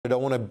but I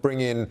want to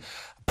bring in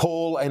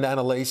Paul and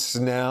Annalise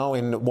now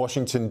in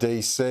Washington,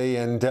 D.C.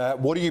 And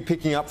what are you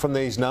picking up from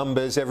these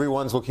numbers?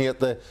 Everyone's looking at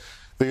the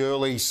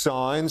early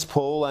signs.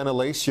 Paul,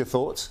 Annalise, your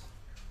thoughts?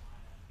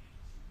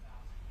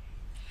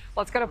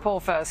 Let's go to Paul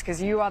first, because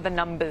you are the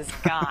numbers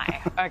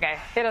guy. Okay,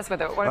 hit us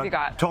with it. What have you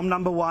got? Tom,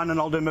 number one, and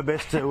I'll do my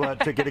best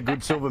to get a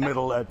good silver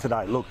medal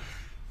today. Look,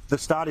 the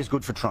start is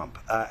good for Trump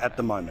at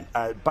the moment.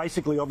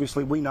 Basically,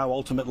 obviously, we know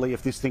ultimately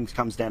if this thing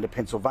comes down to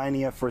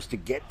Pennsylvania, for us to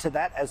get to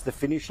that as the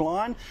finish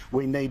line,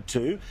 we need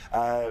to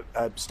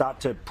start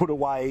to put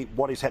away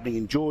what is happening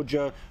in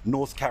Georgia,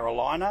 North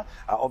Carolina,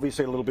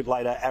 obviously a little bit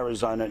later,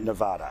 Arizona,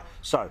 Nevada.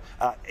 So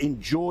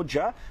in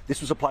Georgia, this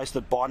was a place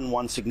that Biden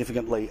won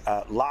significantly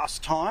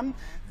last time.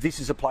 This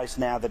is a place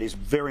now that is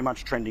very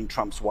much trending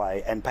Trump's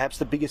way, and perhaps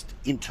the biggest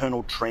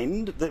internal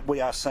trend that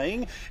we are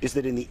seeing is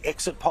that in the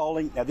exit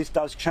polling, now this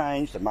does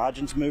change, the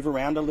margins move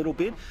around a little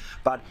bit,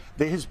 but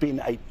there has been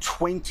a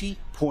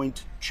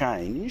 20-point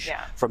change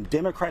from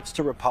Democrats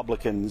to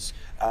Republicans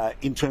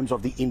in terms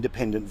of the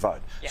independent vote.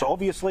 So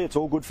obviously it's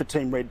all good for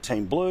Team Red,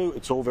 Team Blue.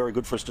 It's all very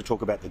good for us to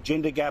talk about the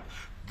gender gap.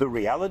 The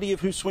reality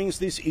of who swings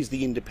this is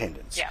the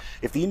independents.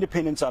 If the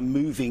independents are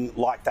moving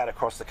like that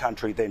across the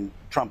country, then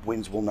Trump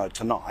wins, we'll know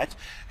tonight.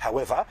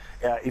 However,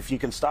 if you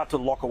can start to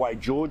lock away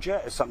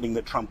Georgia as something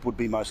that Trump would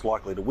be most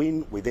likely to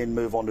win, we then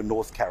move on to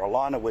North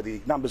Carolina, where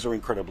the numbers are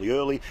incredibly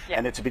early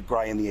and it's a bit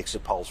grey in the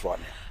exit polls right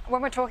now.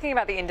 When we're talking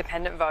about the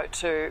independent vote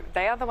too,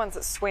 they are the ones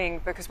that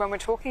swing, because when we're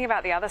talking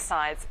about the other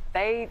sides,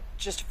 they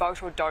just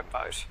vote or don't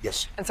vote.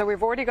 Yes. And so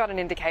we've already got an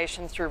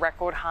indication through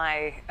record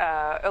high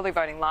early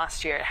voting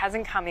last year. It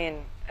hasn't come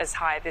in as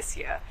high this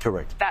year.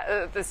 Correct.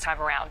 This time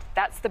around.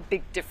 That's the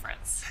big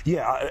difference.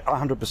 Yeah,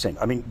 100%.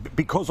 I mean,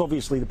 because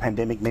obviously the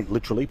pandemic meant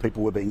literally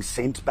people were being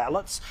sent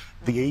ballots,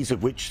 the ease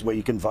of which where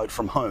you can vote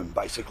from home,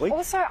 basically.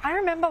 Also, I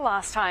remember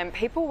last time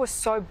people were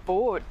so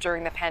bored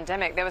during the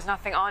pandemic. There was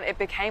nothing on. It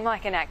became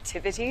like an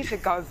activity to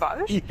go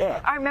vote.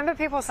 I remember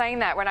people saying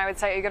that when I would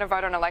say, are you going to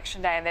vote on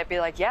election day? And they'd be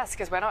like, yes,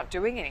 because we're not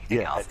doing anything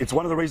else. It's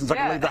one of the reasons I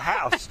can leave the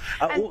house.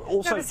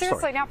 Also, no, but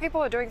seriously, now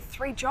people are doing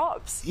 3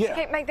 jobs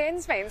to make the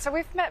ends meet. So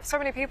we've met so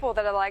many people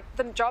that are like,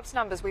 the jobs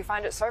numbers, we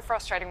find it so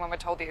frustrating when we're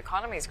told the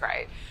economy's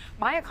great.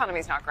 My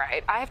economy's not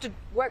great. I have to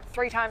work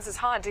 3 times as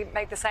hard to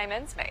make the same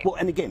ends meet. Well,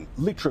 and again,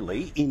 literally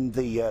in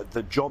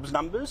the jobs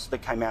numbers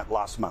that came out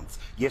last month,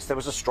 yes, there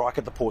was a strike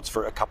at the ports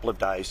for a couple of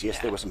days. Yes,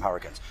 there were some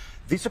hurricanes.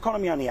 This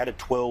economy only added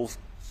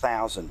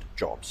 12,000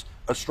 jobs.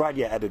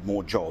 Australia added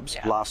more jobs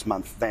last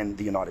month than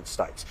the United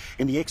States.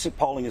 In the exit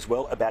polling as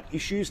well about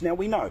issues, now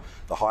we know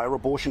the higher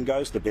abortion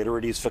goes, the better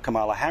it is for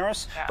Kamala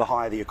Harris. The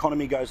higher the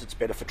economy goes, it's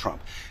better for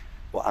Trump.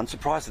 Well,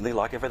 unsurprisingly,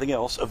 like everything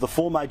else, of the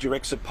 4 major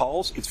exit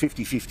polls, it's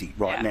 50-50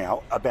 right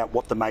now about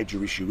what the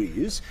major issue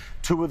is.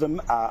 2 of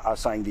them are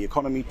saying the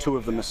economy, 2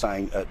 of them are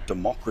saying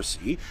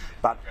democracy.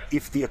 But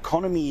if the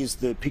economy is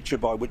the picture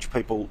by which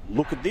people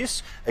look at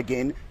this,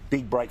 again,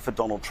 big break for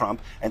Donald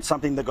Trump, and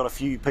something that got a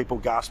few people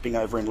gasping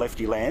over in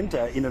lefty land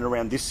in and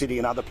around this city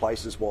and other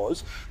places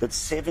was that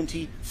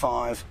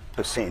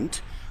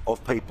 75%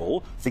 of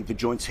people think the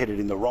joint's headed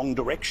in the wrong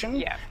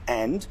direction.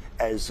 And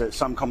as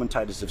some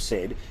commentators have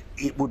said,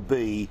 it would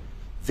be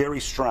very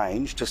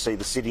strange to see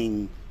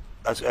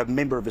as a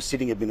member of a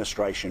sitting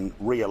administration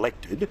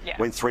re-elected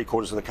when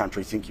 3/4 of the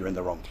country think you're in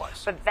the wrong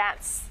place. But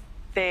that's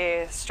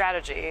their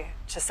strategy,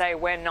 to say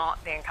we're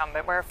not the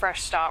incumbent, we're a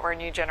fresh start, we're a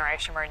new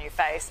generation, we're a new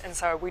face, and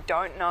so we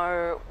don't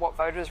know what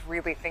voters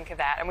really think of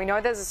that. And we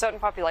know there's a certain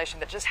population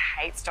that just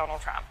hates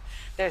Donald Trump.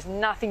 There's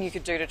nothing you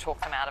could do to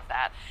talk them out of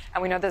that.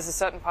 And we know there's a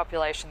certain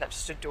population that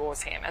just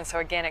adores him. And so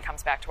again, it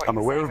comes back to what I'm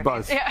aware of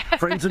both.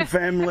 Friends and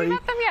family,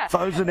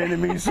 foes and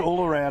enemies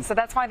all around. So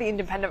that's why the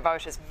independent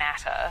voters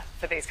matter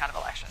for these kind of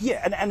elections.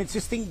 Yeah, and it's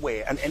this thing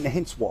where, and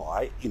hence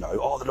why, you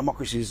know, the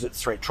democracy is at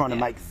threat, trying to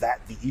make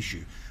that the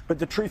issue. But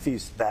the truth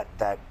is that,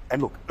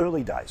 and look,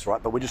 early days,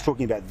 right? But we're just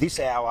talking about this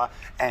hour,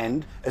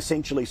 and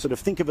essentially sort of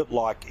think of it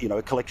like, you know,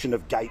 a collection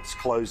of gates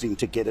closing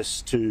to get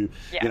us to,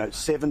 you know,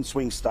 7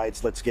 swing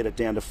states. Let's get it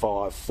down to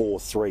 5, 4,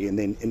 3, and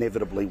then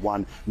inevitably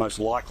 1, most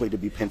likely to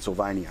be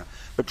Pennsylvania.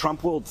 But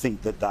Trump will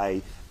think that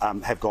they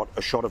have got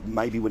a shot of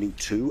maybe winning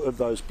 2 of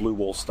those blue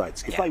wall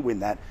states. If they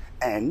win that,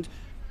 and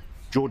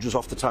Georgia's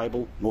off the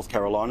table, North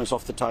Carolina's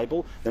off the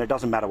table, then it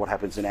doesn't matter what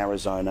happens in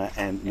Arizona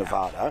and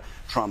Nevada.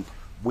 Trump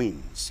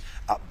wins.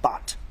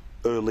 But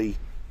early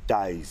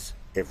days,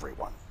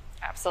 everyone.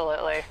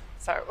 Absolutely.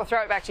 So we'll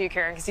throw it back to you,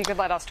 Kieran, because you could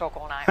let us talk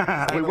all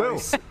night. We will.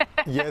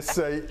 Yes.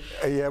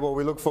 Yeah, well,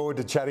 we look forward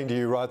to chatting to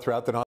you right throughout the night.